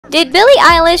Did Billie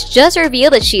Eilish just reveal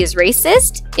that she is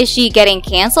racist? Is she getting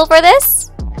cancelled for this?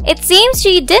 It seems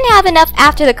she didn't have enough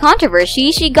after the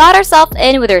controversy. She got herself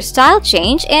in with her style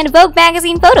change and Vogue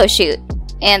magazine photo shoot.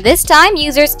 And this time,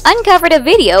 users uncovered a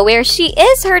video where she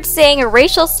is heard saying a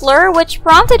racial slur, which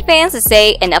prompted fans to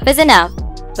say enough is enough.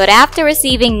 But after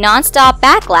receiving non-stop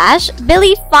backlash,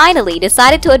 Billie finally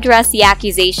decided to address the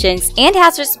accusations and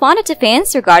has responded to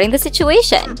fans regarding the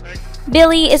situation.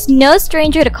 Billie is no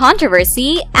stranger to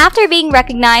controversy after being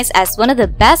recognized as one of the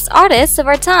best artists of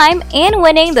our time and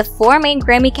winning the 4 main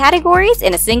Grammy categories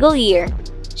in a single year.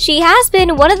 She has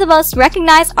been one of the most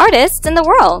recognized artists in the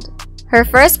world. Her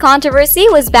first controversy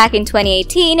was back in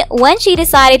 2018 when she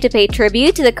decided to pay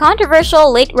tribute to the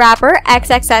controversial late rapper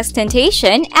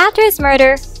XXXTentacion after his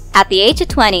murder at the age of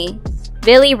 20.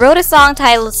 Billie wrote a song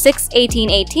titled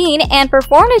 6/18/18 and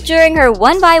performed it during her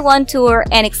 1x1 tour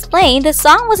and explained the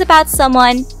song was about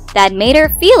someone that made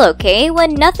her feel okay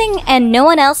when nothing and no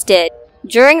one else did.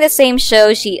 During the same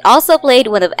show, she also played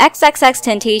one of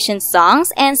XXXTentacion's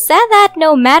songs and said that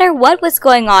no matter what was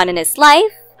going on in his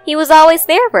life, he was always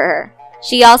there for her.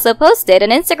 She also posted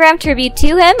an Instagram tribute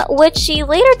to him, which she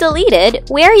later deleted,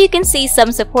 where you can see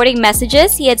some supporting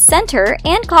messages he had sent her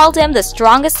and called him the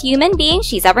strongest human being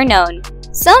she's ever known.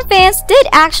 Some fans did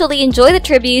actually enjoy the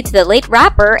tribute to the late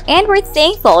rapper and were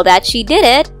thankful that she did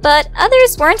it, but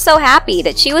others weren't so happy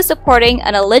that she was supporting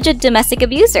an alleged domestic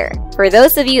abuser. For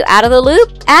those of you out of the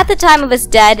loop, at the time of his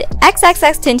death,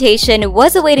 XXXTentacion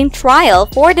was awaiting trial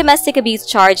for domestic abuse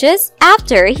charges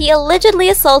after he allegedly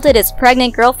assaulted his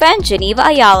pregnant girlfriend, Geneva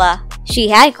Ayala. She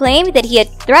had claimed that he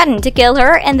had threatened to kill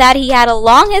her and that he had a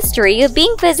long history of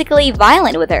being physically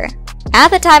violent with her. At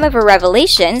the time of her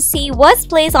revelations, he was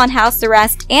placed on house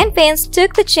arrest and fans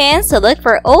took the chance to look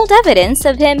for old evidence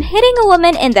of him hitting a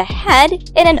woman in the head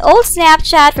in an old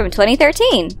Snapchat from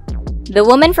 2013. The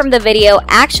woman from the video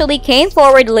actually came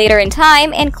forward later in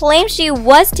time and claimed she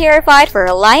was terrified for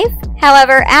her life.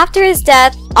 However, after his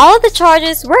death, all of the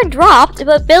charges were dropped,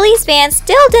 but Billie's fans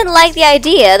still didn't like the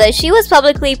idea that she was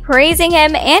publicly praising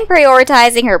him and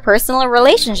prioritizing her personal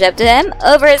relationship to him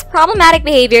over his problematic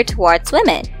behavior towards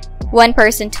women. One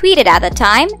person tweeted at the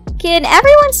time, "Can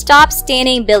everyone stop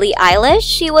standing Billie Eilish?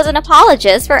 She was an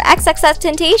apologist for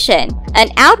XXXTentacion. An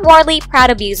outwardly proud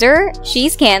abuser,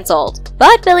 she's cancelled."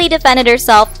 But Billie defended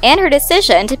herself and her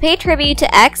decision to pay tribute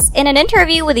to X in an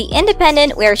interview with The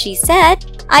Independent where she said,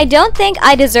 "I don't think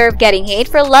I deserve getting hate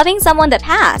for loving someone that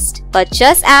passed." But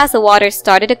just as the waters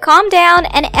started to calm down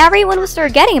and everyone was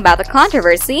forgetting about the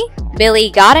controversy,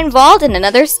 Billie got involved in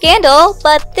another scandal,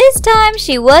 but this time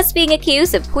she was being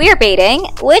accused of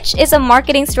queerbaiting, which is a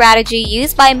marketing strategy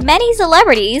used by many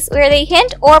celebrities where they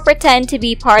hint or pretend to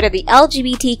be part of the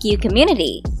LGBTQ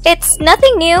community. It's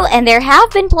nothing new, and there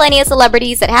have been plenty of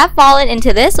celebrities that have fallen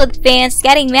into this with fans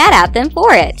getting mad at them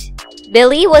for it.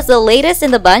 Billie was the latest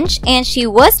in the bunch, and she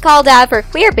was called out for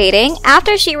queerbaiting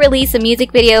after she released a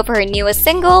music video for her newest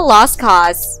single, Lost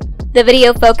Cause. The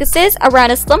video focuses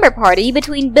around a slumber party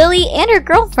between Billie and her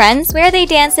girlfriends where they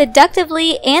dance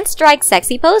seductively and strike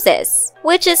sexy poses,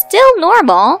 which is still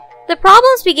normal. The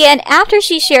problems began after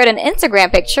she shared an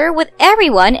Instagram picture with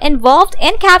everyone involved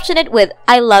and captioned it with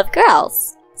 "I love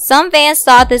girls." Some fans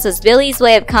thought this was Billie's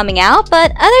way of coming out,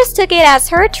 but others took it as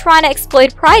her trying to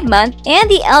exploit Pride Month and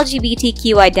the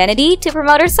LGBTQ identity to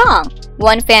promote her song.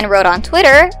 One fan wrote on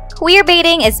Twitter,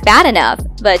 "Queerbaiting is bad enough,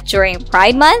 but during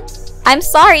Pride Month? I'm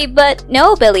sorry, but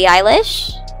no, Billie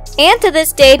Eilish." And to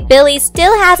this date, Billie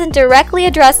still hasn't directly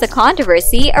addressed the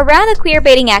controversy around the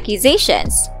queerbaiting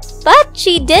accusations. But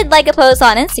she did like a post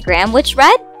on Instagram which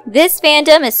read, "This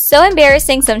fandom is so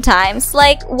embarrassing sometimes.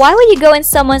 Like, why would you go in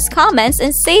someone's comments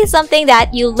and say something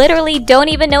that you literally don't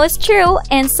even know is true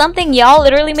and something y'all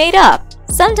literally made up?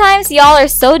 Sometimes y'all are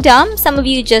so dumb, some of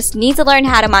you just need to learn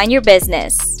how to mind your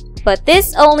business." But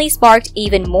this only sparked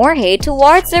even more hate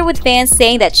towards her, with fans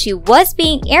saying that she was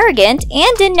being arrogant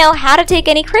and didn't know how to take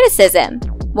any criticism.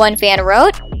 One fan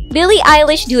wrote, "Billie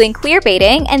Eilish doing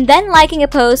queerbaiting and then liking a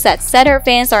post that said her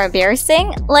fans are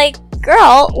embarrassing? Like,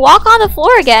 girl, walk on the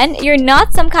floor again, you're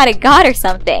not some kind of god or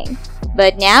something."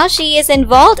 But now she is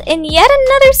involved in yet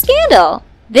another scandal.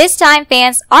 This time,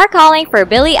 fans are calling for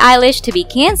Billie Eilish to be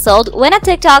cancelled when a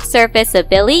TikTok surfaced of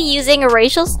Billie using a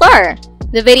racial slur.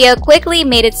 The video quickly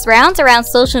made its rounds around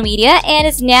social media and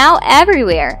is now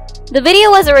everywhere. The video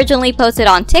was originally posted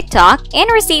on TikTok and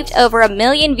received over 1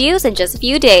 million views in just a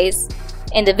few days.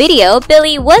 In the video,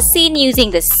 Billie was seen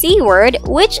using the C word,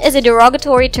 which is a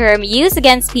derogatory term used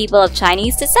against people of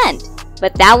Chinese descent.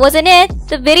 But that wasn't it.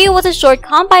 The video was a short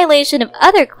compilation of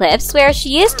other clips where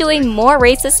she is doing more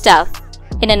racist stuff.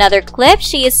 In another clip,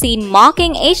 she is seen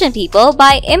mocking Asian people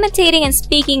by imitating and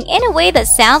speaking in a way that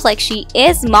sounds like she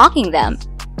is mocking them.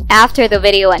 After the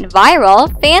video went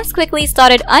viral, fans quickly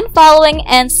started unfollowing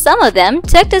and some of them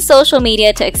took to social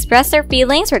media to express their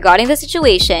feelings regarding the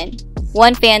situation.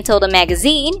 One fan told a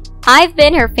magazine, "I've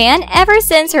been her fan ever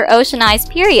since her Ocean Eyes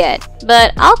period,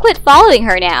 but I'll quit following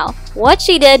her now. What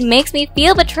she did makes me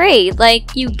feel betrayed, like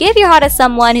you give your heart to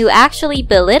someone who actually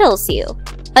belittles you."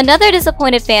 Another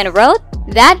disappointed fan wrote,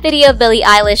 "That video of Billie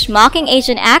Eilish mocking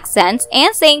Asian accents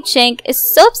and saying chink is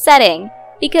so upsetting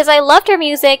because I loved her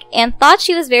music and thought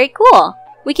she was very cool.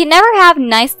 We can never have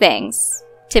nice things."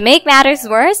 To make matters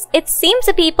worse, it seems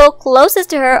the people closest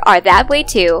to her are that way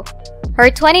too. Her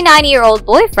 29-year-old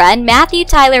boyfriend, Matthew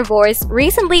Tyler Vorce,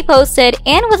 recently posted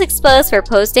and was exposed for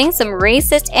posting some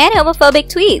racist and homophobic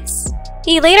tweets.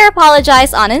 He later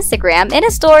apologized on Instagram in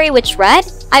a story which read,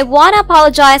 "I want to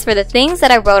apologize for the things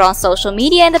that I wrote on social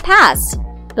media in the past.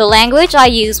 The language I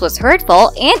used was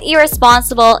hurtful and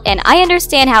irresponsible, and I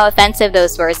understand how offensive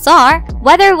those words are,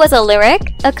 whether it was a lyric,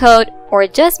 a quote, or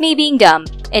just me being dumb.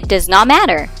 It does not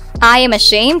matter. I am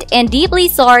ashamed and deeply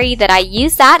sorry that I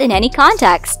used that in any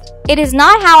context. It is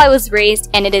not how I was raised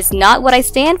and it is not what I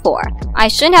stand for. I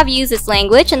shouldn't have used this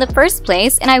language in the first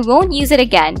place and I won't use it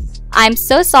again. I'm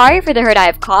so sorry for the hurt I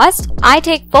have caused. I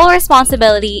take full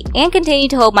responsibility and continue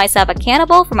to hold myself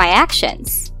accountable for my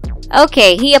actions."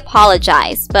 Okay, he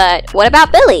apologized, but what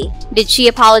about Billie? Did she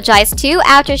apologize too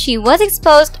after she was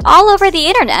exposed all over the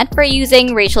internet for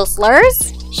using racial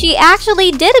slurs? She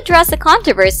actually did address the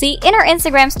controversy in her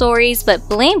Instagram stories but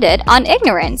blamed it on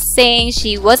ignorance, saying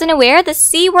she wasn't aware the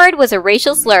C word was a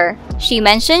racial slur. She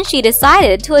mentioned she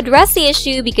decided to address the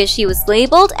issue because she was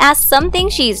labeled as something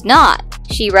she's not.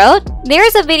 She wrote,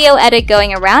 "There's a video edit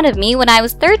going around of me when I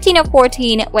was 13 or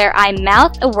 14 where I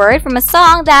mouthed a word from a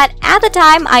song that at the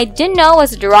time I didn't know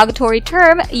was a derogatory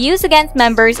term used against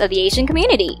members of the Asian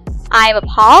community. I am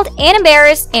appalled and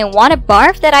embarrassed and want to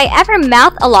barf that I ever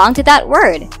mouthed along to that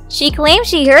word." She claimed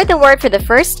she heard the word for the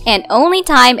first and only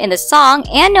time in the song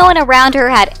and no one around her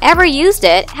had ever used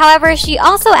it. However, she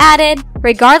also added,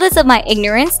 "Regardless of my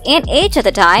ignorance and age at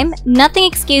the time, nothing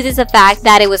excuses the fact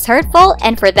that it was hurtful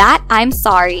and for that, I'm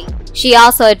sorry." She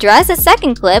also addressed a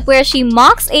second clip where she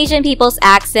mocks Asian people's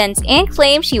accents and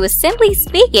claims she was simply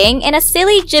speaking in a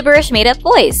silly gibberish made-up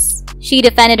voice. She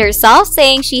defended herself,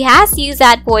 saying she has used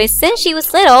that voice since she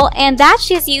was little and that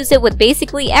she has used it with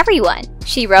basically everyone.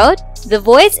 She wrote, "The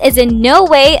voice is in no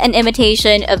way an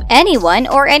imitation of anyone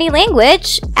or any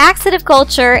language, accent of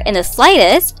culture in the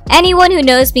slightest. Anyone who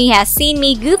knows me has seen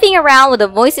me goofing around with the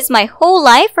voices my whole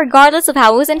life regardless of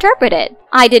how it was interpreted.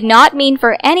 I did not mean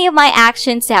for any of my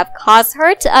actions to have caused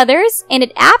hurt to others, and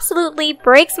it absolutely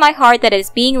breaks my heart that it is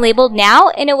being labeled now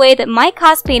in a way that might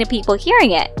cause pain to people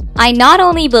hearing it. I not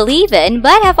only believe in,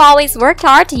 but have always worked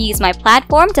hard to use my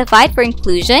platform to fight for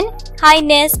inclusion,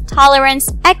 kindness, tolerance,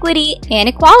 equity, and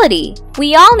equality.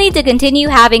 We all need to continue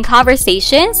having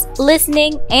conversations,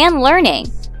 listening, and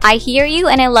learning. I hear you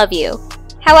and I love you."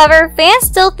 However, fans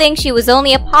still think she was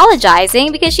only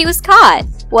apologizing because she was caught.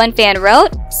 One fan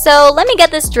wrote, "So let me get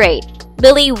this straight.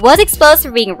 Billie was exposed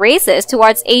for being racist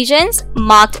towards Asians,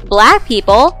 mocked black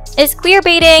people, is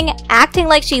queerbaiting, acting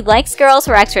like she likes girls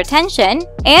for extra attention,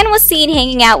 and was seen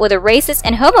hanging out with a racist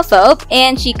and homophobe,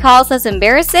 and she calls us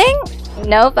embarrassing?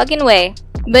 No fucking way."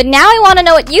 But now I want to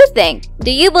know what you think.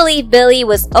 Do you believe Billie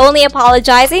was only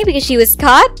apologizing because she was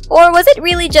caught? Or was it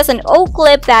really just an old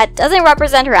clip that doesn't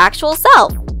represent her actual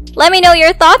self? Let me know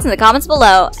your thoughts in the comments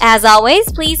below. As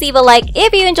always, please leave a like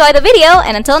if you enjoyed the video,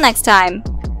 and until next time.